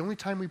realize the only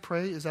time we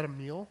pray is at a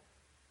meal,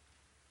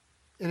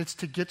 and it's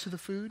to get to the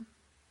food.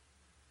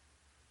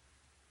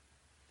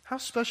 How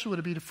special would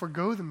it be to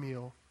forego the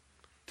meal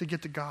to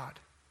get to God?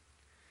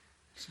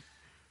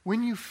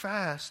 When you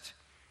fast,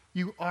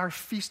 you are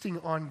feasting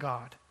on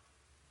God.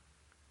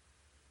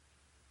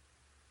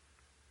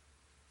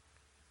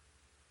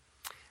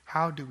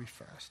 How do we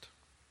fast?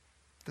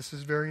 This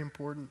is very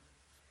important.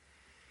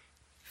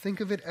 Think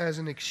of it as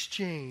an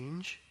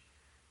exchange,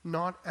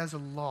 not as a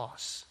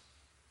loss.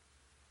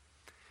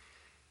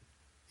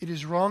 It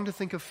is wrong to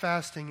think of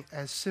fasting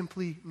as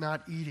simply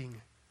not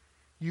eating.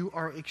 You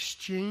are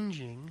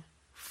exchanging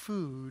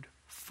food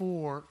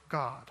for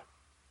God.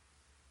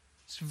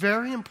 It's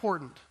very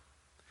important.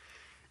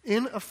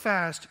 In a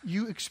fast,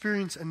 you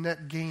experience a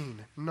net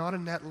gain, not a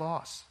net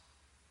loss.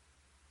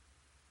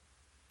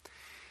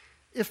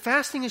 If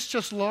fasting is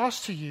just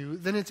loss to you,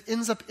 then it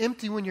ends up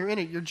empty when you're in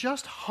it. You're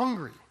just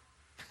hungry.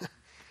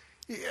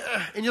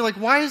 And you're like,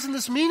 why isn't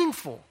this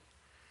meaningful?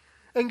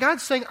 And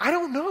God's saying, I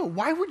don't know.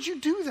 Why would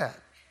you do that?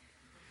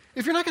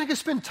 If you're not going to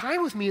spend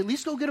time with me, at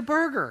least go get a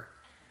burger.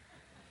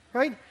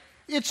 Right?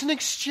 It's an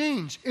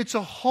exchange. It's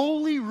a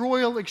holy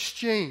royal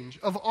exchange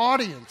of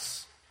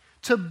audience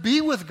to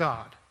be with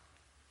God.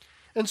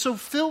 And so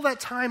fill that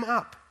time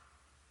up.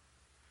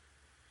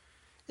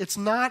 It's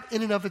not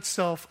in and of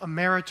itself a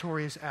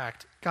meritorious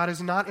act. God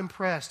is not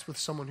impressed with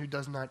someone who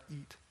does not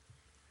eat.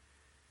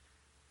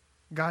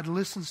 God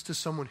listens to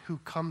someone who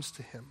comes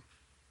to him.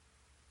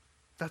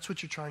 That's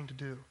what you're trying to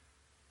do.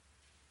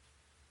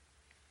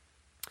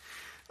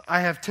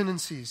 I have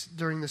tendencies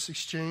during this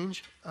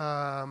exchange.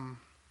 I'm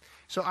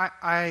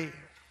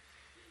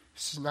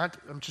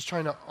just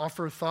trying to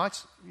offer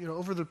thoughts.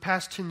 Over the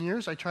past 10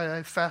 years, I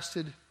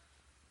fasted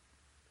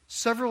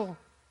several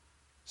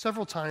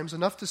times,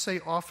 enough to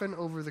say often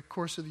over the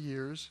course of the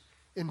years,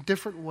 in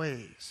different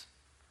ways.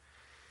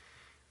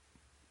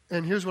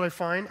 And here's what I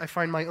find. I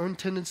find my own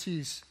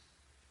tendencies.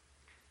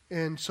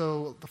 And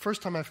so the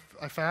first time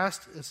I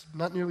fast is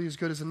not nearly as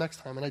good as the next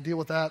time. And I deal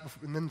with that,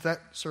 and then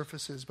that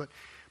surfaces. But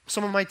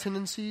some of my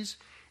tendencies,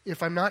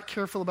 if I'm not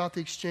careful about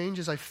the exchange,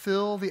 is I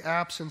fill the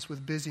absence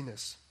with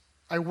busyness.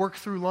 I work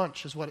through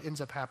lunch is what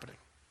ends up happening.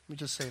 Let me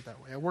just say it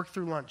that way. I work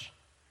through lunch.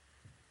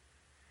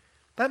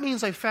 That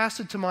means I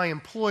fasted to my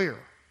employer,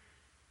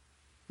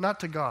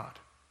 not to God,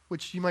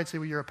 which you might say,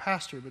 well, you're a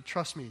pastor, but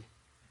trust me,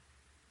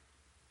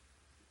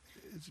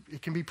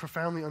 it can be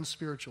profoundly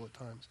unspiritual at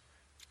times.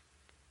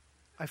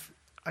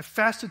 I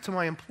fasted to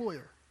my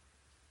employer.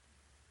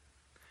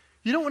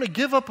 You don't want to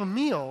give up a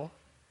meal,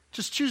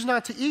 just choose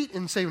not to eat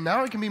and say,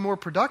 now I can be more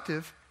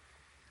productive.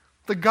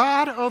 The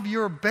God of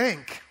your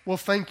bank will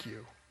thank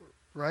you,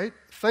 right?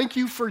 Thank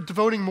you for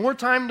devoting more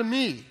time to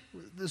me,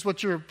 is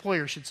what your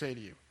employer should say to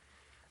you.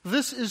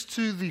 This is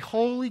to the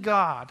holy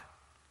God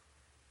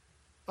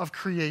of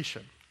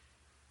creation.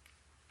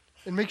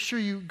 And make sure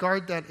you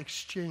guard that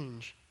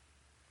exchange.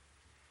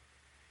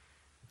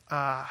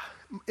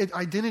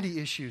 Identity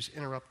issues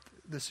interrupt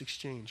this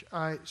exchange.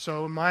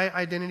 So my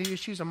identity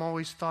issues, I'm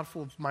always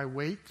thoughtful of my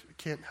weight.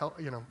 Can't help,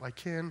 I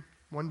can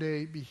one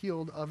day be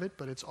healed of it,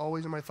 but it's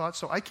always in my thoughts.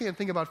 So I can't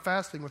think about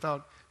fasting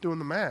without doing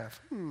the math.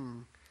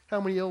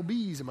 How many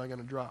lbs am I going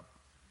to drop?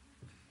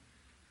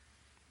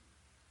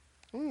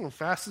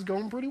 Fast is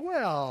going pretty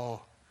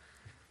well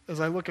as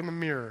I look in the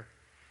mirror.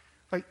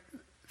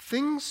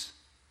 Things,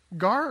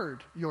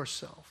 guard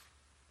yourself.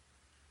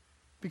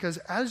 Because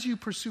as you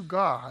pursue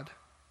God,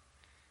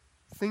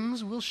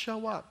 things will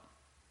show up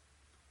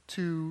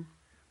to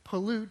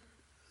pollute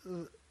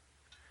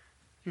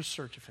your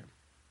search of him.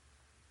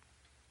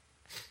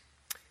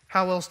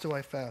 How else do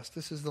I fast?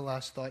 This is the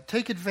last thought.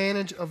 Take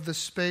advantage of the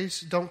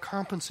space. Don't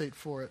compensate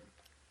for it.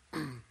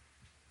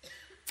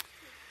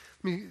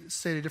 Let me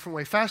say it a different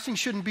way. Fasting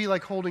shouldn't be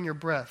like holding your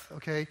breath,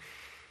 okay?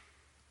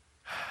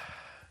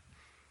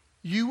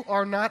 You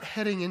are not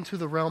heading into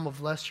the realm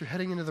of less, you're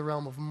heading into the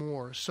realm of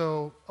more.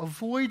 So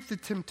avoid the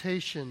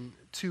temptation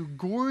to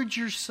gorge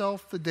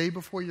yourself the day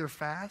before your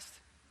fast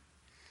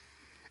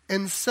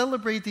and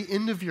celebrate the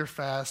end of your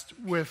fast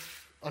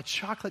with a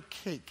chocolate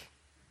cake.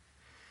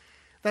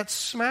 That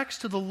smacks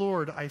to the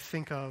Lord, I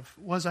think of,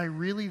 was I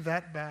really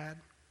that bad?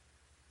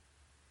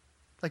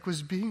 Like,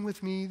 was being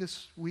with me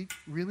this week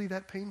really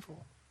that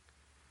painful?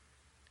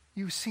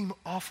 You seem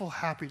awful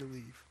happy to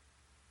leave.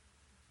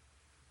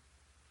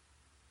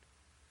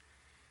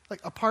 Like,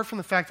 apart from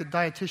the fact that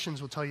dietitians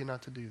will tell you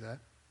not to do that,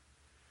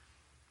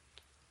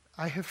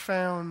 I have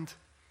found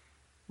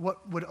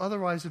what would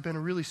otherwise have been a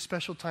really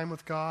special time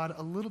with God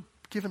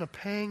given a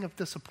pang of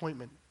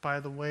disappointment by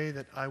the way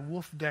that I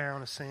wolfed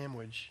down a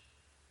sandwich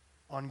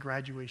on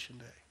graduation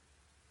day.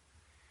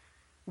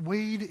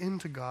 Wade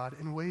into God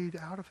and wade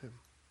out of him.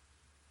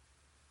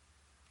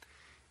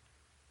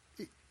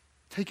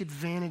 Take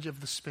advantage of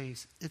the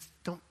space.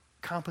 Don't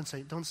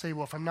compensate. Don't say,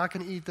 well, if I'm not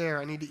going to eat there,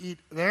 I need to eat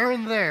there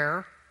and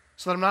there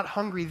so that I'm not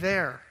hungry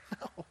there.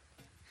 No.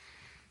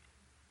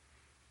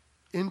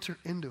 Enter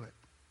into it.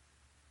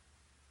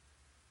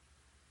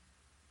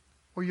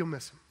 Or you'll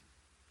miss him.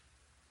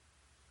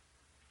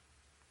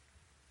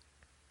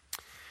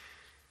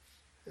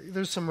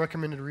 There's some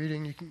recommended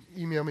reading. You can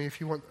email me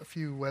if you want a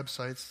few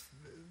websites.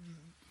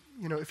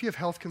 You know, if you have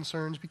health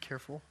concerns, be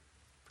careful.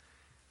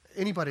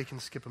 Anybody can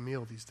skip a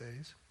meal these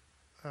days.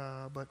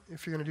 But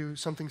if you're going to do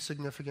something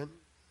significant,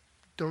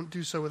 don't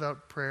do so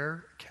without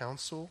prayer,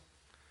 counsel,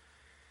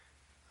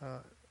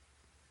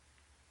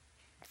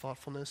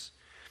 thoughtfulness.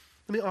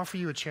 Let me offer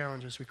you a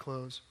challenge as we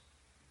close.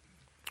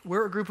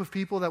 We're a group of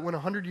people that went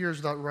 100 years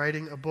without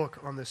writing a book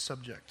on this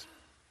subject.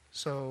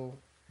 So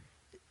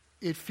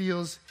it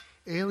feels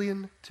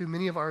alien to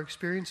many of our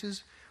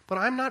experiences, but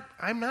I'm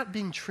not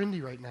being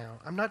trendy right now.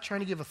 I'm not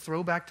trying to give a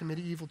throwback to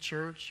medieval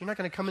church. You're not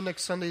going to come in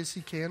next Sunday to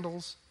see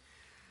candles.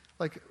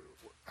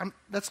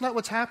 That's not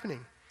what's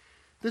happening.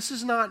 This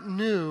is not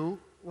new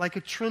like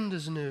a trend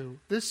is new.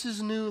 This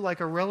is new like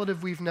a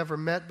relative we've never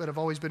met but have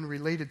always been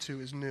related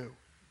to is new.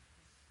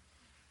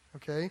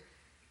 Okay?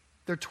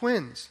 They're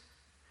twins,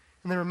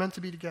 and they were meant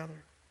to be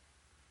together.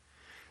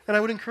 And I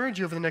would encourage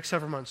you over the next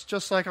several months,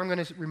 just like I'm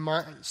going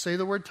to say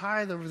the word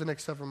tithe over the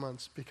next several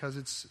months because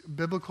it's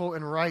biblical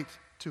and right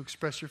to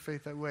express your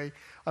faith that way.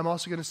 I'm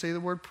also going to say the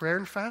word prayer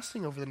and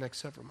fasting over the next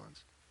several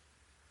months.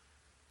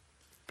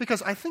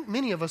 Because I think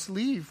many of us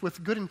leave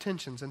with good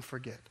intentions and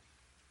forget.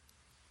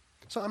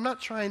 So I'm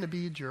not trying to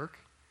be a jerk,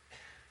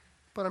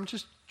 but I'm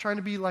just trying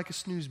to be like a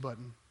snooze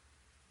button.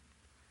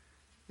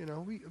 You know,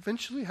 we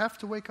eventually have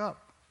to wake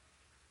up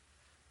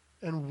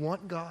and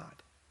want God.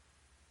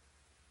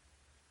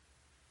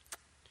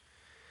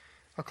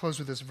 I'll close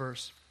with this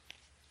verse.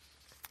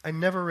 I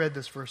never read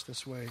this verse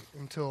this way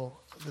until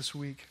this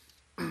week.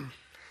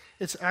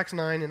 It's Acts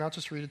 9, and I'll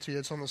just read it to you.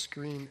 It's on the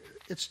screen.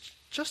 It's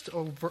just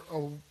a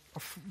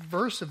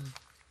verse of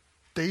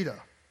data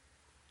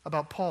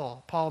about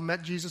Paul. Paul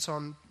met Jesus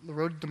on the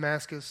road to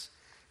Damascus.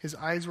 His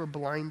eyes were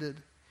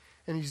blinded,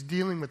 and he's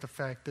dealing with the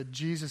fact that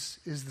Jesus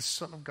is the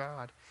Son of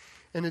God.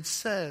 And it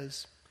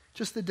says,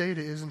 just the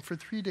data is, and for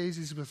 3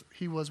 days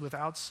he was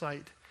without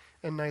sight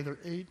and neither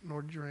ate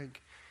nor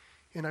drank.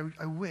 And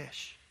I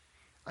wish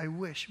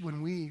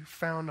when we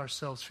found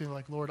ourselves feeling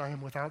like, Lord, I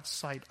am without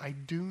sight, I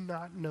do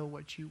not know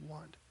what you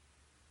want,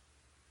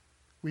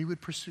 we would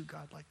pursue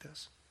God like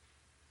this.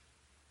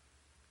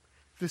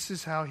 This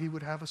is how he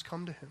would have us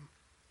come to him.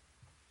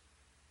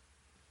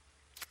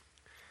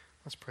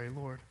 Let's pray,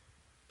 Lord.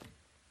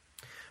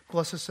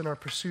 Bless us in our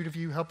pursuit of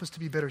you. Help us to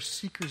be better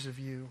seekers of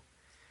you.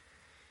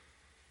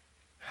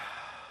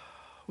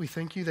 We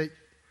thank you that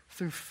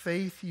through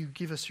faith you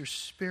give us your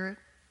Spirit,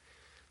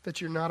 that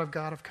you're not a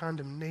God of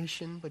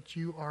condemnation, but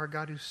you are a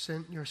God who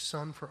sent your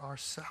Son for our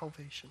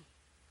salvation.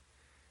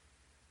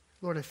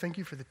 Lord, I thank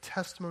you for the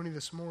testimony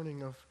this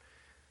morning of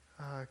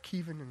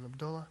Kevin and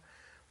Abdullah.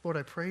 Lord,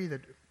 I pray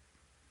that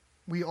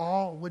we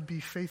all would be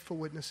faithful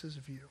witnesses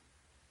of you.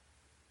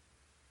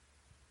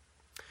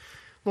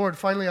 Lord,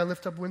 finally, I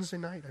lift up Wednesday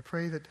night. I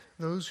pray that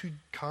those who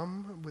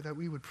come, that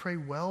we would pray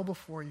well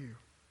before you,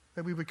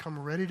 that we would come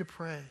ready to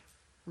pray,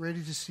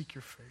 ready to seek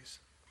your face.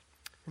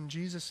 In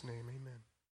Jesus' name, amen.